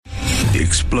The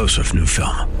explosive new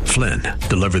film, Flynn,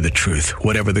 deliver the truth,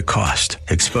 whatever the cost,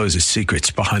 exposes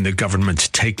secrets behind the government's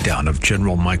takedown of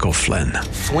General Michael Flynn.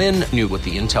 Flynn knew what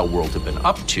the intel world had been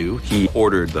up to. He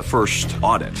ordered the first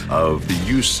audit of the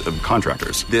use of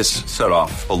contractors. This set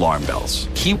off alarm bells.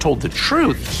 He told the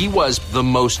truth. He was the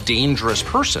most dangerous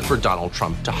person for Donald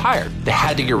Trump to hire. They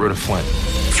had to get rid of Flynn.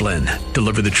 Flynn,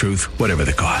 deliver the truth, whatever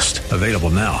the cost. Available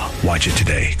now. Watch it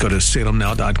today. Go to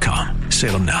salemnow.com.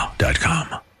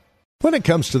 salemnow.com. When it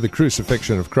comes to the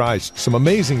crucifixion of Christ, some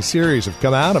amazing series have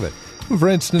come out of it. For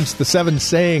instance, the 7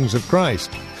 sayings of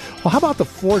Christ. Well, how about the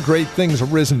 4 great things a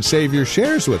risen Savior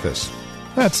shares with us?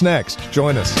 That's next.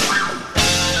 Join us.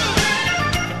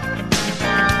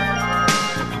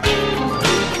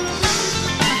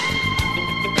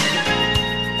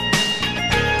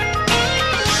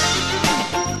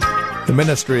 The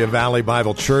ministry of Valley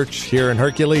Bible Church here in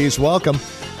Hercules. Welcome.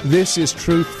 This is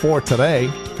Truth for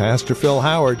Today. Pastor Phil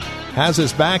Howard has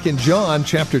us back in John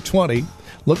chapter 20,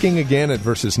 looking again at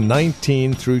verses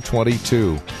 19 through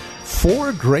 22.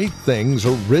 4 great things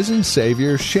a risen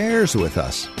Savior shares with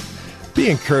us. Be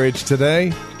encouraged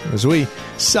today as we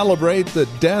celebrate the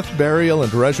death, burial,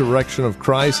 and resurrection of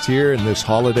Christ here in this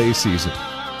holiday season.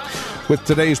 With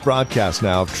today's broadcast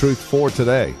now of Truth for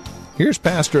Today, here's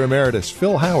Pastor Emeritus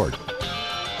Phil Howard.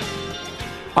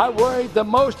 I worried the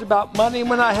most about money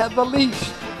when I had the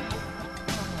least.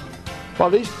 Well,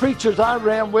 these preachers I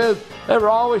ran with, they were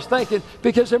always thinking,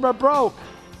 because they were broke.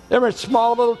 They were in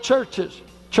small little churches.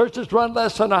 Churches run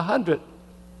less than 100. And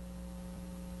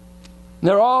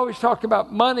they're always talking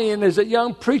about money, and as a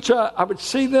young preacher, I would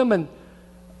see them, and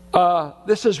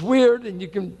this is weird, and you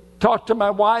can talk to my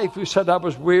wife who said I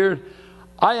was weird.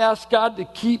 I asked God to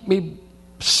keep me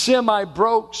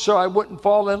semi-broke so I wouldn't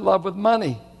fall in love with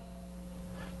money.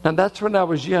 And that's when I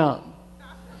was young.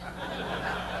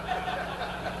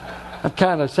 I'm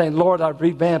kind of saying, Lord, I've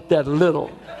revamped that a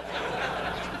little.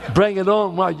 Bring it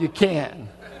on while you can.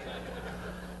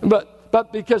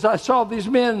 But because I saw these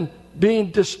men being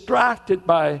distracted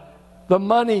by the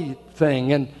money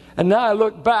thing, and now I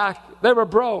look back, they were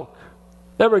broke.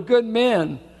 They were good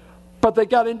men, but they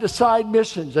got into side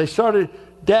missions. They started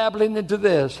dabbling into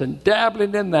this and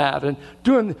dabbling in that and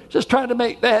just trying to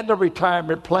make, they had no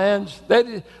retirement plans.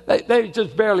 They were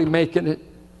just barely making it.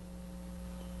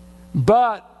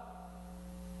 But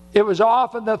it was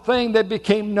often the thing they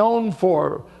became known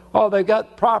for. Oh, they've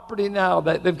got property now.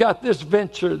 They've got this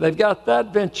venture. They've got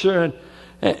that venture.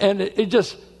 And it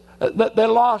just, they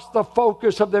lost the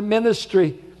focus of their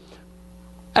ministry.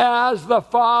 As the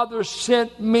Father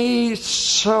sent me,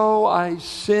 so I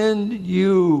send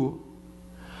you.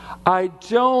 I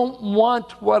don't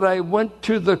want what I went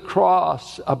to the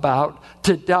cross about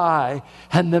to die,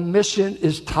 and the mission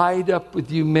is tied up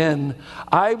with you men.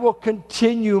 I will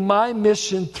continue my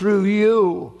mission through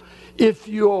you if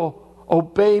you'll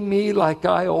obey me like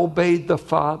I obeyed the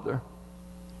Father.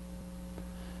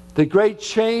 The great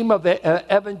shame of the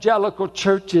evangelical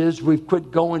church is we've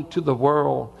quit going to the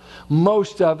world.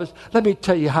 Most of us, let me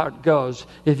tell you how it goes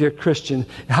if you're a Christian,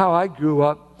 how I grew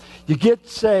up. You get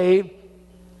saved,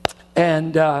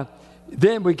 and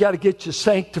then we got to get you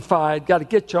sanctified, got to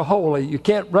get you holy. You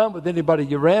can't run with anybody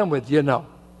you ran with, you know.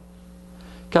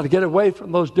 Got to get away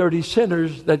from those dirty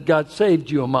sinners that God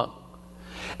saved you among.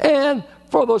 And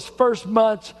for those first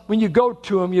months, when you go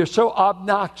to them, you're so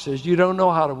obnoxious, you don't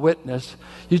know how to witness.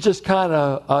 You just kind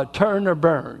of turn or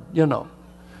burn, you know.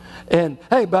 And,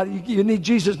 hey, buddy, you need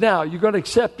Jesus now. You're going to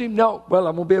accept him? No. Well,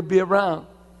 I'm going to be able to be around.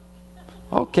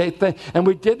 Okay, and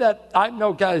we did that. I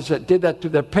know guys that did that to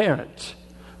their parents.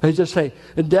 They just say,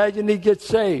 Dad, you need to get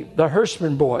saved. The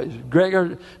Hirschman boys,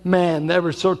 Gregor, man, they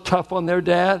were so tough on their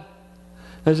dad.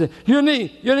 They said, you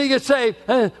need to get saved.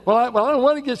 And, well, I don't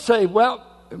want to get saved. Well,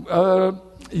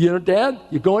 Dad,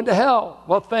 you're going to hell.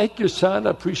 Well, thank you, son.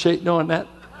 I appreciate knowing that.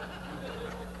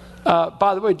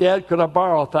 By the way, Dad, could I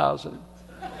borrow 1,000?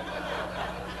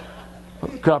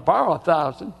 Could I borrow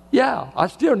 1,000? Yeah, I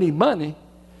still need money.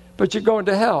 But you're going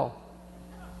to hell.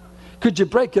 Could you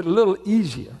break it a little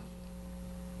easier?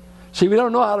 See, we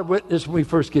don't know how to witness when we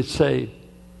first get saved.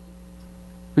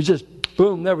 We just,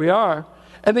 boom, there we are.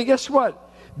 And then guess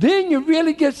what? Then you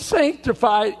really get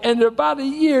sanctified, and in about a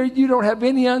year, you don't have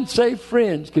any unsaved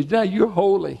friends because now you're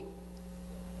holy.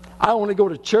 I only go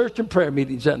to church and prayer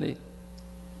meetings, honey.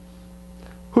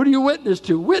 Who do you witness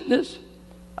to? Witness.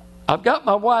 I've got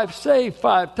my wife saved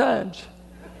 5 times.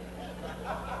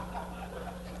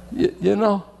 You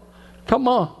know, come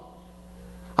on.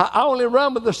 I only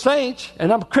run with the saints,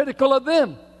 and I'm critical of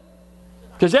them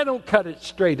because they don't cut it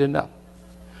straight enough.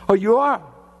 Oh, you are?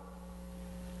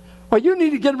 Well, you need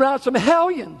to get around some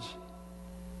hellions.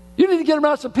 You need to get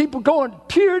around some people going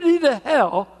purity to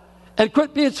hell and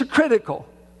quit being so critical.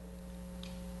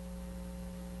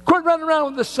 Quit running around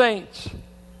with the saints.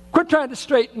 Quit trying to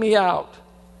straighten me out.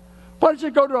 Why don't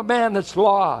you go to a man that's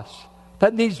lost,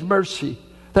 that needs mercy,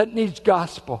 that needs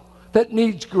gospel, that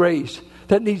needs grace,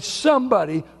 that needs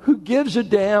somebody who gives a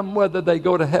damn whether they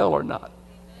go to hell or not?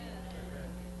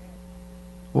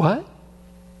 What?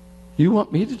 You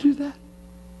want me to do that?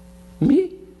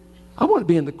 Me? I want to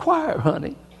be in the choir,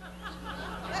 honey.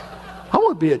 I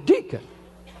want to be a deacon.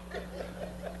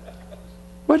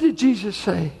 What did Jesus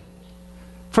say?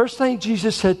 First thing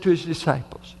Jesus said to his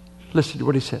disciples. Listen to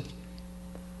what he said.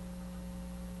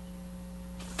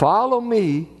 Follow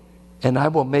me, and I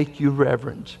will make you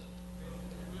reverend.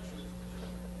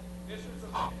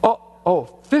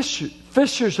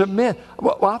 Fishers of men.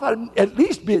 Well, I thought I'd at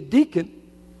least be a deacon.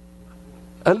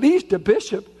 At least a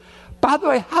bishop. By the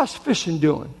way, how's fishing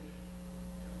doing?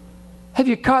 Have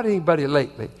you caught anybody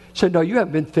lately? Say, no, you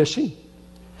haven't been fishing.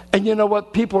 And you know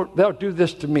what? People, they'll do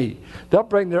this to me. They'll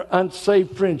bring their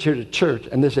unsaved friends here to church,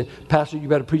 and they say, Pastor, you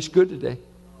better preach good today.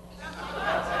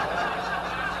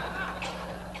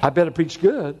 I better preach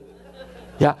good.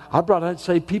 Yeah, I brought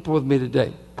unsaved people with me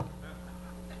today.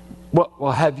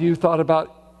 Well, have you thought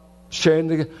about sharing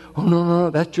the... Oh, no,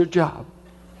 that's your job.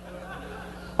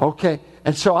 Okay,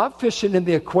 and so I'm fishing in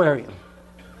the aquarium.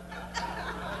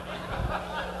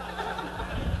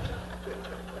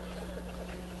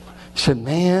 Said,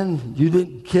 man, you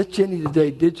didn't catch any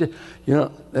today, did you? You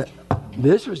know,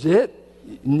 this was it.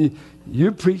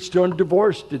 You preached on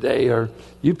divorce today, or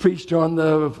you preached on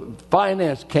the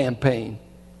finance campaign.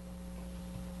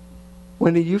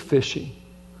 When are you fishing?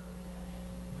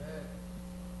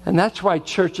 And that's why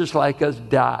churches like us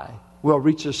die. We'll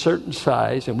reach a certain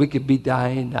size, and we could be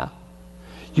dying now.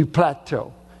 You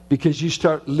plateau because you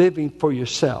start living for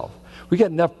yourself. We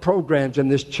got enough programs in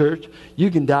this church.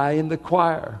 You can die in the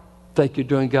choir. Think you're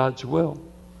doing God's will.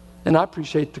 And I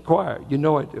appreciate the choir. You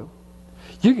know I do.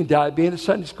 You can die being a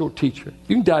Sunday school teacher.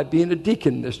 You can die being a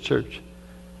deacon in this church.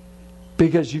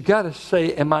 Because you got to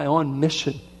say, am I on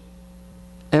mission?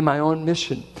 Am I on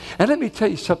mission? And let me tell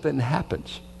you something that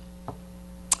happens.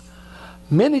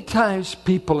 Many times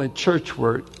people in church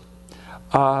work,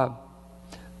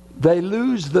 they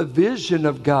lose the vision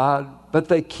of God, but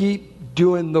they keep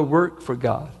doing the work for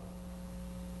God.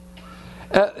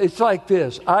 It's like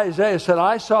this. Isaiah said,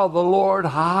 I saw the Lord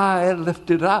high and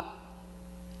lifted up.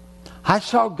 I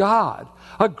saw God,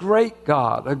 a great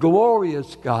God, a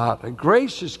glorious God, a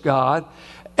gracious God.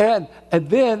 And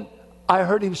then I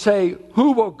heard him say,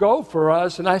 who will go for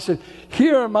us? And I said,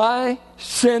 here am I,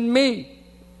 send me.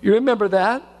 You remember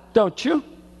that, don't you?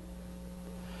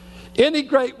 Any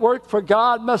great work for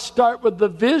God must start with the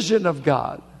vision of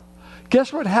God.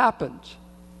 Guess what happens?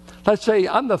 Let's say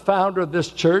I'm the founder of this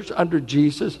church under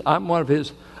Jesus. I'm one of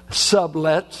his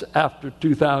sublets after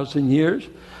 2,000 years.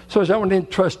 So I want to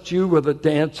entrust you with a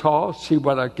dance hall, see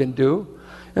what I can do.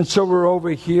 And so we're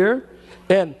over here,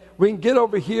 and we can get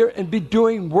over here and be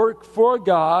doing work for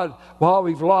God while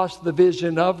we've lost the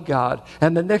vision of God.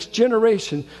 And the next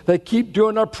generation, they keep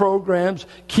doing our programs,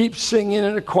 keep singing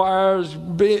in the choirs,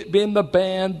 be in the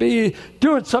band, be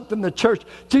doing something in the church.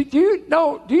 Do you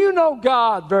know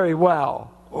God very well?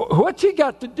 What's he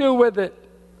got to do with it?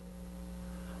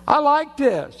 I like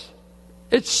this.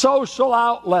 It's social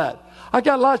outlet. I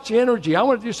got lots of energy. I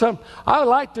want to do something. I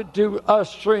like to do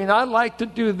ushering. I like to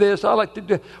do this. I like to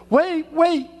do... Wait.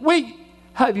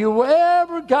 Have you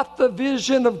ever got the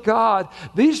vision of God?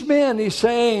 These men, he's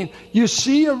saying, you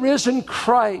see a risen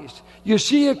Christ. You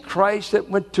see a Christ that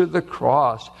went to the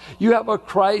cross. You have a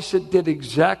Christ that did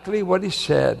exactly what he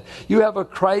said. You have a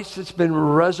Christ that's been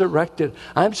resurrected.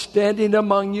 I'm standing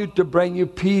among you to bring you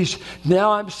peace.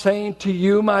 Now I'm saying to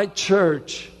you, my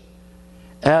church,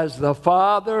 as the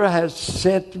Father has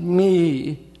sent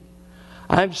me,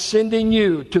 I'm sending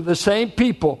you to the same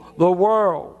people, the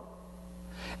world.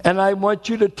 And I want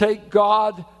you to take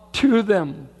God to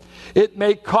them. It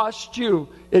may cost you.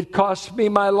 It cost me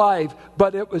my life,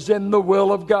 but it was in the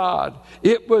will of God.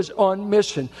 It was on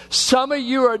mission. Some of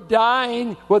you are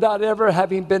dying without ever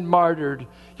having been martyred.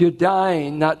 You're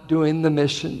dying not doing the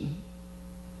mission.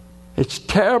 It's a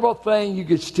terrible thing. You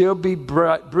could still be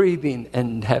breathing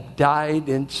and have died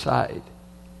inside.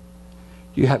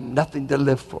 You have nothing to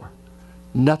live for,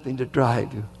 nothing to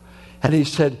drive you. And he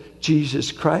said,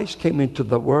 Jesus Christ came into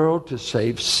the world to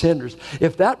save sinners.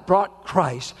 If that brought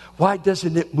Christ, why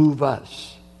doesn't it move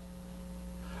us?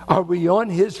 Are we on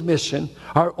his mission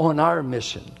or on our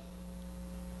mission?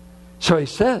 So he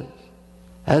says,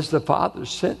 as the Father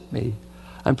sent me,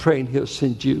 I'm praying he'll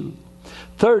send you.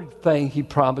 Third thing he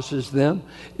promises them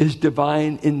is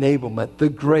divine enablement, the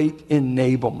great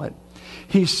enablement.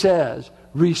 He says,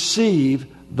 receive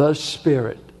the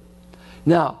Spirit.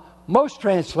 Now, most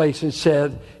translations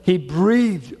said he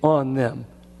breathed on them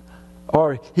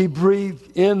or he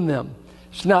breathed in them.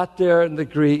 It's not there in the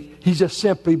Greek. He just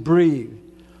simply breathed.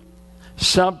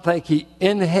 Some think he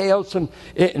inhaled some,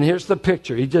 and here's the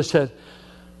picture. He just said,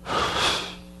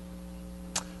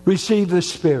 receive the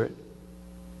Spirit.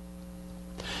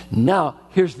 Now,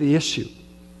 here's the issue.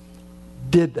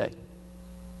 Did they?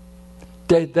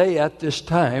 Did they at this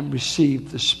time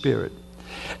receive the Spirit?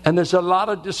 And there's a lot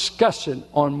of discussion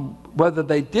on whether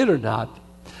they did or not.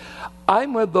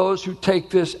 I'm with those who take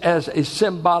this as a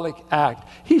symbolic act.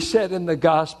 He said in the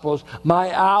Gospels,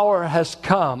 my hour has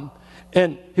come.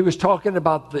 And he was talking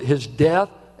about his death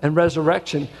and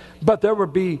resurrection. But there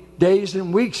would be days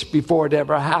and weeks before it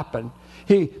ever happened.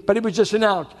 But he was just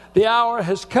announced, the hour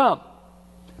has come.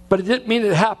 But it didn't mean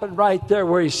it happened right there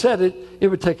where he said it. It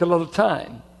would take a little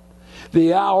time.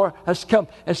 The hour has come.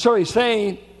 And so he's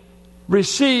saying,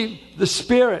 receive the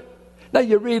Spirit. Now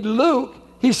you read Luke,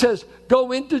 he says,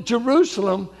 go into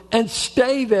Jerusalem and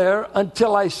stay there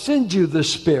until I send you the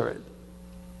Spirit.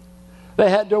 They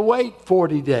had to wait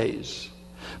 40 days.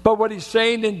 But what he's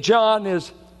saying in John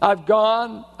is, I've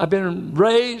gone, I've been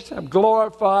raised, I'm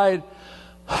glorified.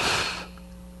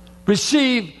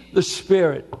 Receive the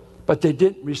Spirit. But they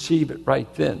didn't receive it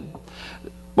right then.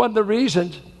 One of the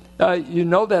reasons, you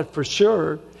know that for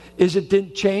sure, is it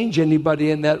didn't change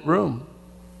anybody in that room.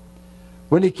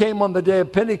 When he came on the day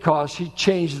of Pentecost, he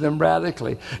changed them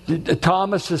radically.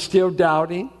 Thomas is still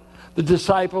doubting. The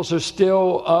disciples are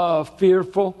still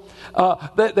fearful.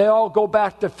 They all go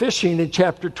back to fishing in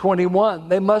chapter 21.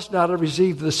 They must not have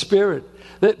received the Spirit.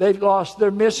 They've lost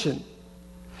their mission.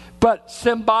 But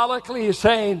symbolically, he's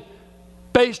saying,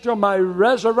 based on my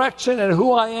resurrection and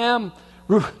who I am,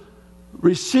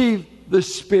 receive the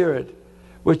Spirit,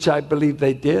 which I believe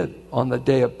they did on the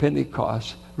day of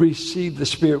Pentecost. Receive the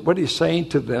Spirit. What he's saying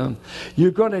to them,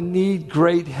 you're going to need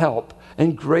great help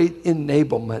and great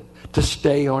enablement to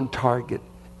stay on target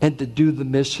and to do the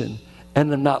mission.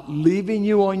 And I'm not leaving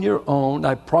you on your own.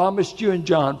 I promised you in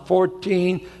John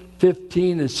 14,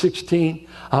 15, and 16,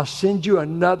 I'll send you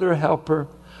another helper.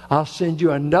 I'll send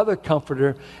you another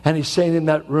comforter. And he's saying in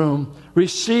that room,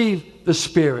 receive the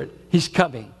Spirit. He's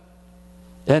coming.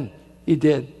 And he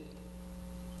did.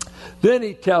 Then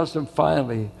he tells them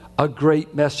finally, a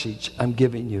great message I'm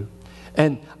giving you.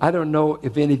 And I don't know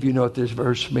if any of you know what this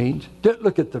verse means.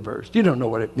 Look at the verse. You don't know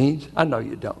what it means. I know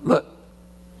you don't. Look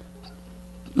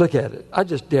at it. I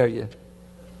just dare you.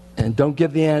 And don't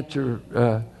give the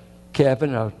answer,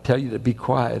 Kevin. I'll tell you to be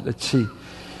quiet. Let's see.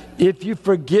 If you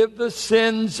forgive the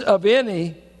sins of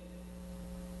any,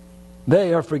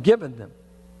 they are forgiven them.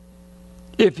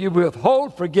 If you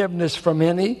withhold forgiveness from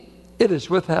any, it is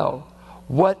withheld.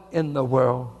 What in the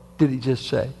world did he just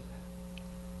say?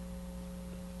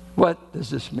 What does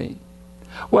this mean?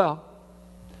 Well,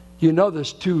 you know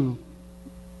there's two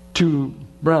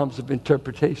realms of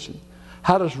interpretation.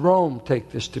 How does Rome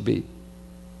take this to be?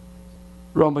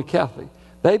 Roman Catholic.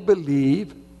 They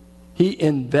believe he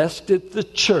invested the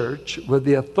church with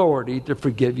the authority to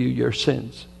forgive you your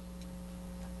sins.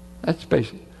 That's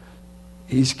basically.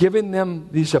 He's giving them,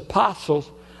 these apostles,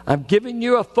 I'm giving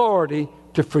you authority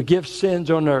to forgive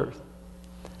sins on earth.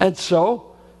 And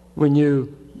so, when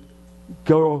you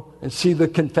go and see the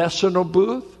confessional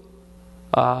booth,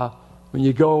 when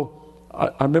you go,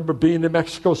 I remember being in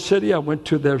Mexico City, I went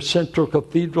to their central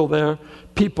cathedral there.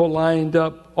 People lined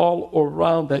up all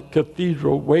around that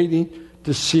cathedral waiting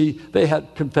to see. They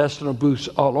had confessional booths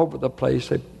all over the place.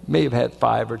 They may have had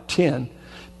 5 or 10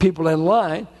 people in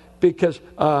line because,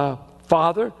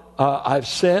 Father, I've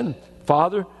sinned.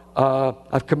 Father,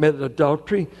 I've committed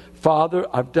adultery. Father,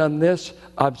 I've done this.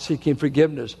 I'm seeking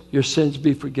forgiveness. Your sins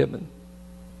be forgiven.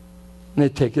 And they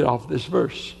take it off this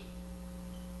verse.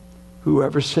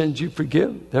 Whoever sins you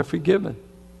forgive, they're forgiven.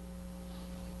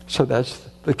 So that's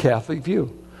the Catholic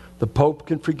view. The Pope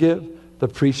can forgive. The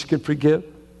priest can forgive.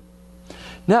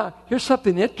 Now, here's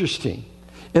something interesting.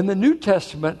 In the New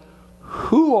Testament,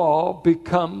 who all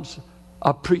becomes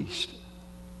a priest?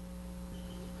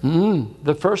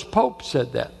 The first Pope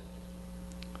said that.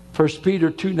 1 Peter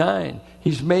 2:9.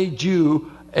 He's made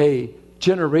you a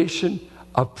generation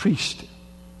of priests.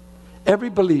 Every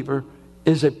believer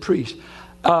is a priest.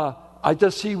 I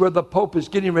just see where the Pope is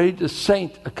getting ready to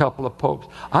saint a couple of popes.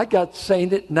 I got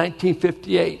sainted in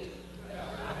 1958.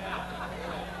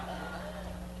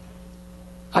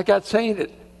 I got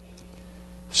sainted.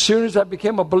 As soon as I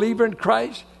became a believer in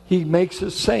Christ, he makes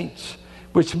us saints,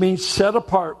 which means set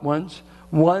apart ones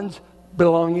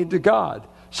belonging to God.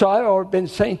 So I've already been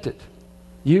sainted.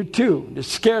 You too. It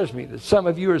scares me that some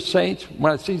of you are saints.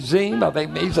 When I see Zim, I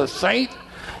think he's a saint.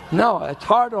 No, it's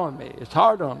hard on me. It's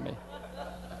hard on me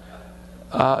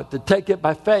to take it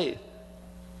by faith.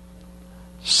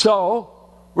 So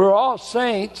we're all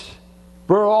saints.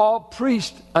 We're all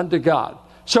priests unto God.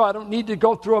 So I don't need to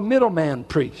go through a middleman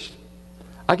priest.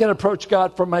 I can approach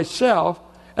God for myself,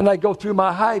 and I go through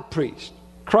my high priest,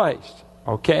 Christ.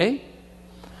 Okay?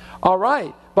 All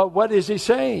right. But what is he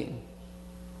saying?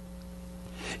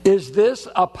 Is this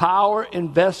a power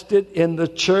invested in the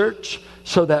church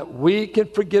so that we can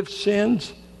forgive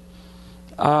sins?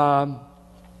 Don't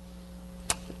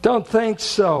think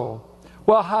so.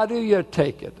 Well, how do you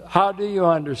take it? How do you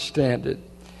understand it?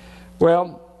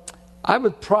 Well, I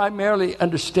would primarily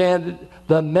understand it.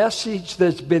 The message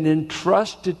that's been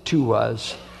entrusted to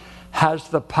us has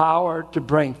the power to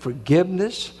bring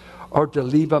forgiveness or to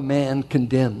leave a man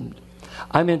condemned.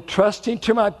 I'm entrusting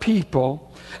to my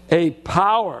people a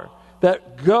power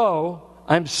that go,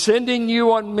 I'm sending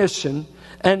you on mission,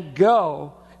 and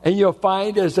go, and you'll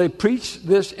find as they preach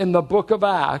this in the book of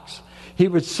Acts, he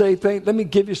would say things. Let me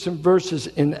give you some verses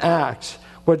in Acts,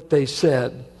 what they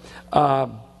said. I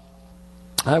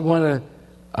want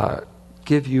to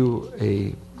give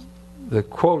you the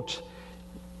quotes.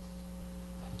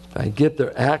 I get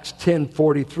there. Acts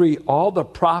 10:43. All the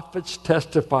prophets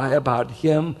testify about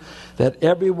him, that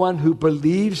everyone who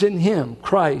believes in him,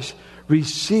 Christ,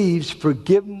 receives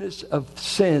forgiveness of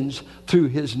sins through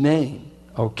his name.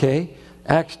 Okay?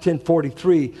 Acts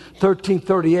 10:43.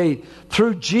 13:38.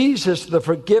 Through Jesus, the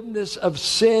forgiveness of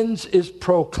sins is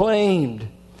proclaimed.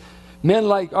 Men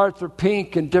like Arthur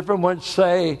Pink and different ones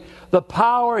say the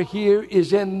power here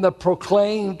is in the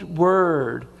proclaimed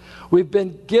word. We've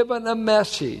been given a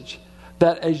message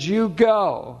that as you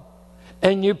go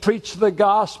and you preach the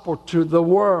gospel to the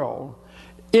world,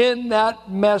 in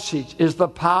that message is the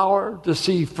power to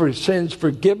see for sins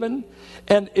forgiven.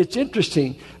 And it's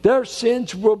interesting, their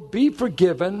sins will be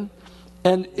forgiven,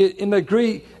 and in the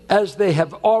Greek, as they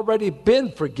have already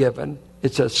been forgiven,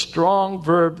 it's a strong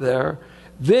verb there,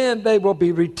 then they will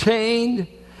be retained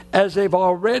as they've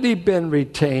already been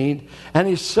retained. And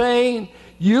he's saying,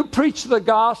 you preach the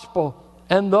gospel,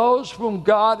 and those whom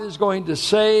God is going to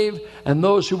save, and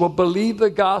those who will believe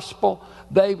the gospel,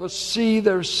 they will see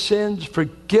their sins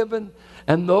forgiven,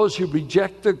 and those who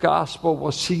reject the gospel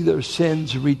will see their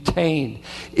sins retained.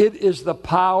 It is the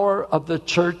power of the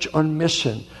church on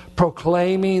mission,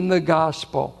 proclaiming the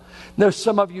gospel. There's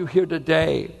some of you here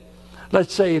today.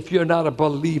 Let's say if you're not a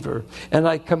believer, and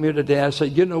I come here today, I say,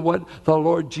 you know what? The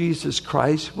Lord Jesus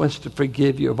Christ wants to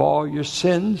forgive you of all your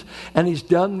sins, and he's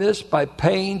done this by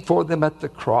paying for them at the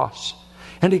cross.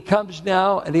 And he comes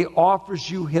now and he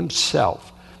offers you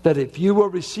himself, that if you will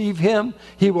receive him,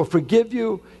 he will forgive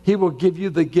you, he will give you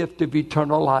the gift of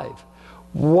eternal life.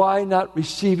 Why not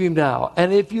receive him now?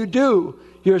 And if you do,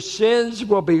 your sins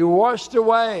will be washed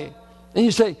away. And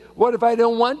you say, what if I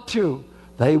don't want to?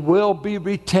 They will be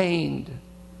retained.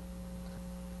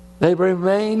 They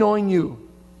remain on you.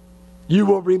 You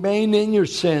will remain in your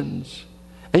sins,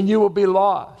 and you will be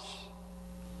lost.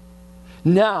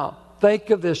 Now,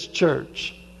 think of this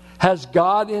church. Has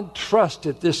God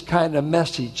entrusted this kind of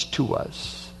message to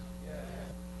us?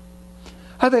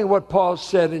 I think what Paul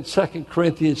said in 2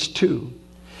 Corinthians 2.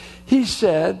 He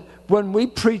said, when we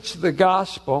preach the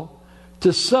gospel,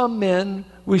 to some men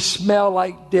we smell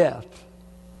like death.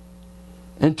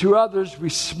 And to others, we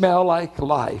smell like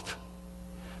life.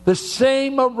 The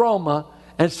same aroma,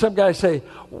 and some guys say,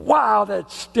 wow, that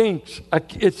stinks.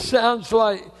 It smells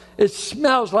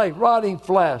like rotting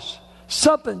flesh.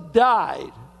 Something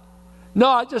died. No,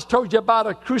 I just told you about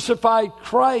a crucified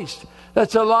Christ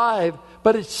that's alive,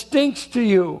 but it stinks to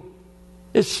you.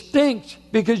 It stinks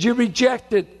because you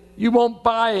reject it. You won't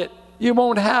buy it. You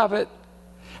won't have it.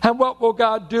 And what will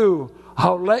God do?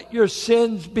 Oh, let your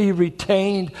sins be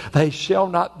retained. They shall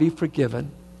not be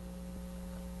forgiven.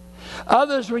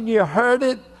 Others, when you heard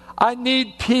it, I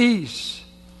need peace.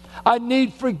 I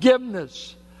need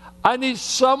forgiveness. I need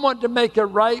someone to make it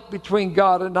right between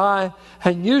God and I.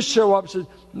 And you show up and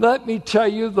say, let me tell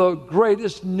you the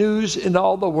greatest news in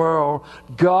all the world.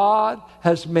 God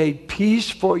has made peace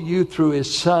for you through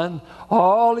his Son.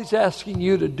 All he's asking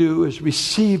you to do is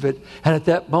receive it. And at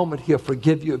that moment, he'll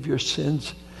forgive you of your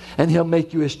sins. And he'll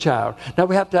make you his child. Now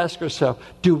we have to ask ourselves,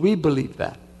 do we believe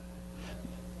that?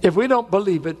 If we don't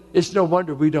believe it, it's no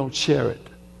wonder we don't share it.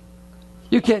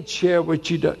 You can't share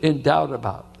what you're in doubt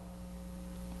about.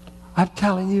 I'm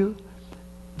telling you,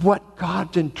 what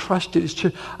God's entrusted his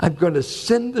church. I'm going to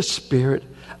send the Spirit.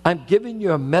 I'm giving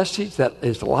you a message that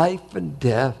is life and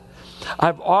death.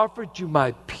 I've offered you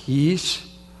my peace.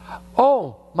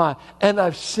 Oh, my. And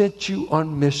I've sent you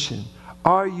on mission.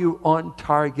 Are you on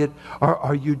target, or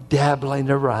are you dabbling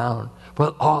around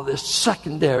with all this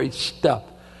secondary stuff?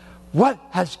 What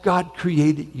has God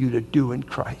created you to do in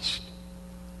Christ?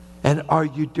 And are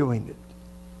you doing it?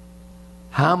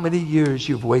 How many years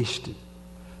you've wasted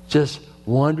just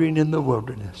wandering in the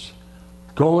wilderness,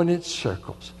 going in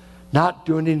circles, not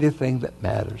doing anything that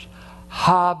matters.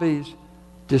 Hobbies,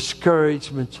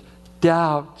 discouragements,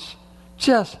 doubts,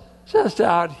 just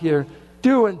out here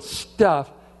doing stuff,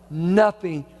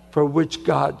 nothing for which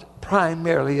God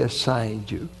primarily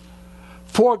assigned you.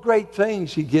 4 great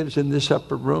things he gives in this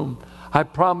upper room. I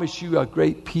promise you a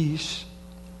great peace.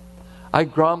 I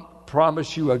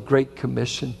promise you a great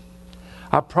commission.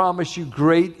 I promise you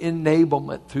great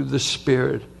enablement through the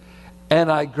Spirit.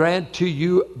 And I grant to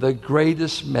you the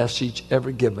greatest message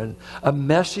ever given. A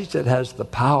message that has the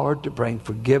power to bring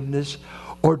forgiveness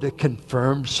or to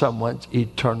confirm someone's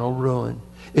eternal ruin.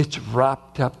 It's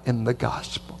wrapped up in the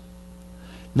gospel.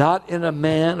 Not in a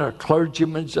man or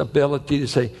clergyman's ability to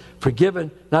say,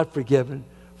 forgiven, not forgiven.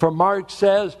 For Mark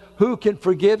says, who can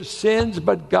forgive sins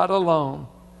but God alone?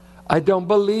 I don't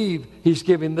believe he's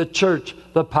giving the church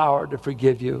the power to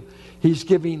forgive you. He's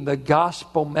giving the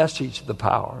gospel message the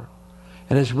power.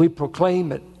 And as we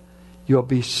proclaim it, you'll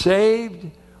be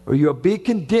saved or you'll be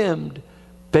condemned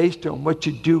based on what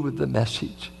you do with the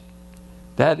message.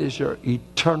 That is your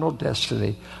eternal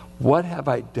destiny. What have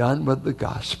I done with the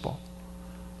gospel?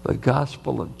 The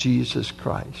gospel of Jesus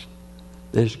Christ.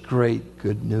 There's great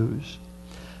good news.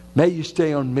 May you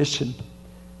stay on mission.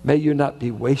 May you not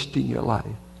be wasting your life.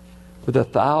 With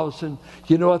 1,000,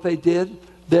 you know what they did?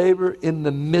 They were in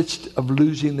the midst of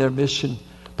losing their mission.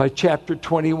 By chapter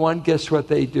 21, guess what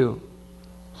they do?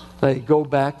 They go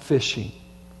back fishing.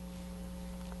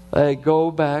 They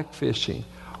go back fishing.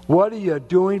 What are you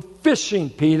doing fishing,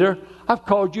 Peter? I've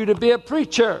called you to be a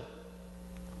preacher.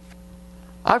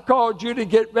 I've called you to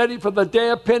get ready for the day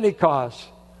of Pentecost.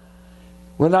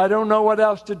 When I don't know what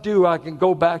else to do, I can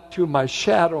go back to my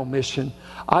shadow mission.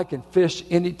 I can fish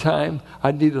anytime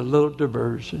I need a little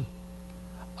diversion.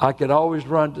 I can always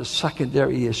run to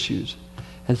secondary issues.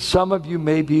 And some of you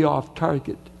may be off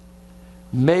target.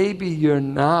 Maybe you're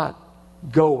not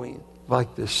going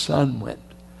like the sun went.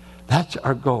 That's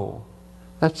our goal.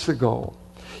 That's the goal.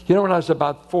 You know, when I was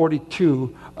about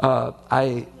 42,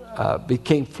 I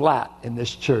became flat in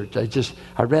this church.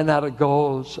 I ran out of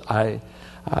goals.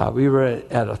 We were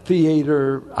at a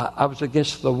theater. I was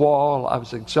against the wall. I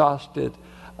was exhausted.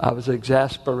 I was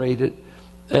exasperated.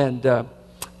 And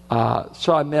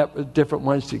so I met with different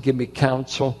ones to give me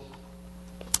counsel.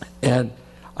 And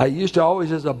I used to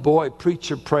always, as a boy,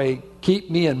 preach or pray,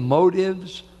 keep me in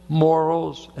motives,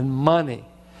 morals, and money.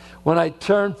 When I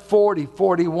turned 40,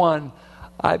 41,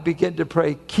 I began to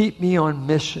pray, keep me on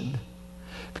mission.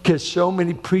 Because so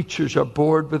many preachers are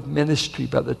bored with ministry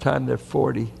by the time they're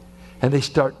 40. And they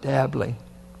start dabbling.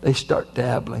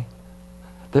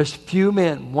 There's few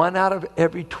men, 1 out of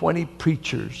every 20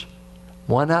 preachers,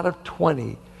 1 out of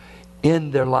 20 in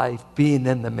their life being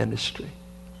in the ministry.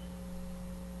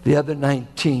 The other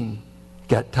 19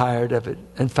 got tired of it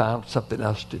and found something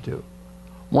else to do.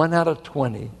 1 out of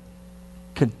 20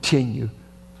 continue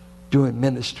doing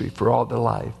ministry for all their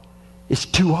life. It's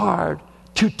too hard,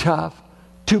 too tough,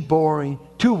 too boring,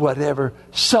 too whatever.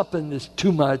 Something is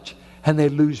too much, and they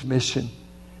lose mission.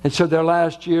 And so their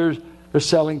last years, they're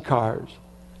selling cars.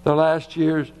 Their last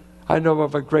years, I know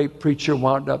of a great preacher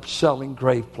wound up selling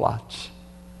grave plots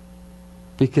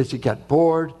because he got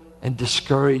bored and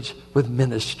discouraged with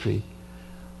ministry.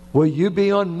 Will you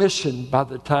be on mission by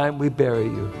the time we bury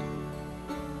you?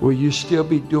 Will you still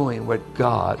be doing what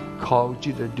God called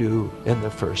you to do in the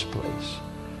first place?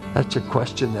 That's a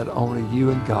question that only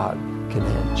you and God can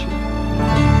answer.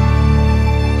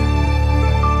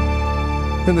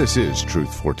 And this is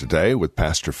Truth for Today with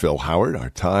Pastor Phil Howard.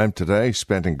 Our time today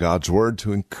spent in God's Word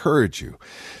to encourage you,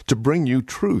 to bring you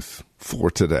truth for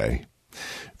today.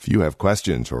 If you have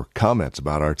questions or comments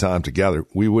about our time together,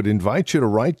 we would invite you to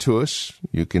write to us.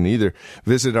 You can either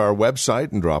visit our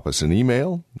website and drop us an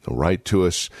email, write to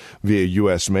us via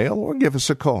U.S. mail, or give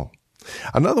us a call.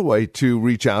 Another way to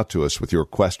reach out to us with your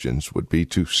questions would be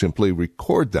to simply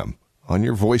record them on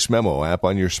your voice memo app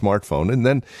on your smartphone and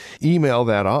then email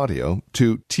that audio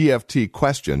to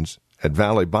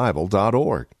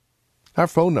tftquestions@valleybible.org. Our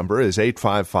phone number is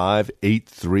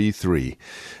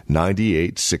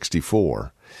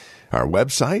 855-833-9864. Our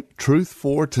website,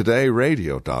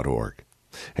 truthfortodayradio.org.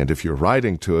 And if you're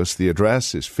writing to us, the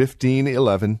address is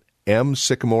 1511 M.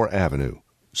 Sycamore Avenue,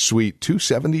 Suite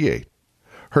 278,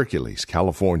 Hercules,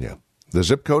 California, The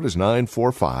zip code is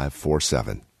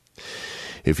 94547.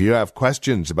 If you have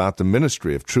questions about the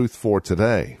ministry of Truth for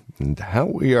Today and how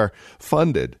we are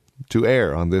funded to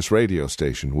air on this radio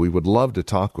station, we would love to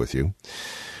talk with you.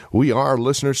 We are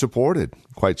listener-supported,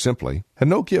 quite simply, and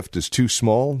no gift is too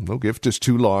small, no gift is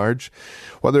too large.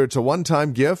 Whether it's a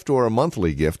one-time gift or a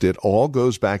monthly gift, it all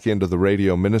goes back into the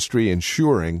radio ministry,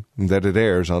 ensuring that it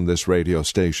airs on this radio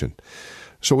station.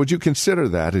 So would you consider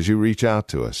that as you reach out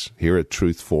to us here at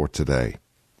Truth for Today?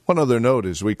 One other note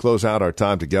as we close out our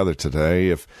time together today,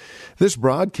 if this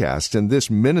broadcast and this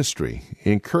ministry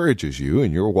encourages you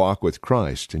in your walk with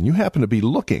Christ, and you happen to be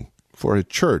looking for a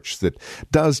church that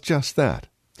does just that,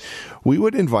 we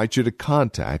would invite you to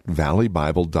contact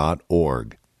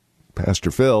valleybible.org.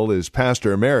 Pastor Phil is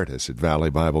Pastor Emeritus at Valley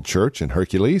Bible Church in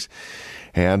Hercules,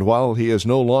 and while he is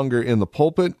no longer in the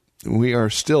pulpit, we are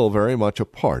still very much a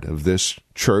part of this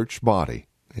church body,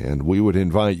 and we would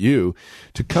invite you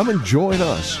to come and join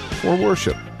us for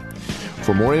worship.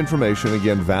 For more information,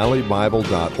 again,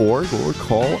 valleybible.org or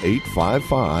call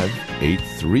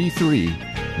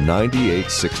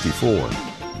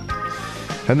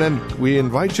 855-833-9864. And then we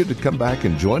invite you to come back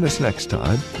and join us next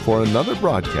time for another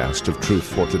broadcast of Truth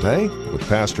for Today with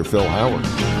Pastor Phil Howard.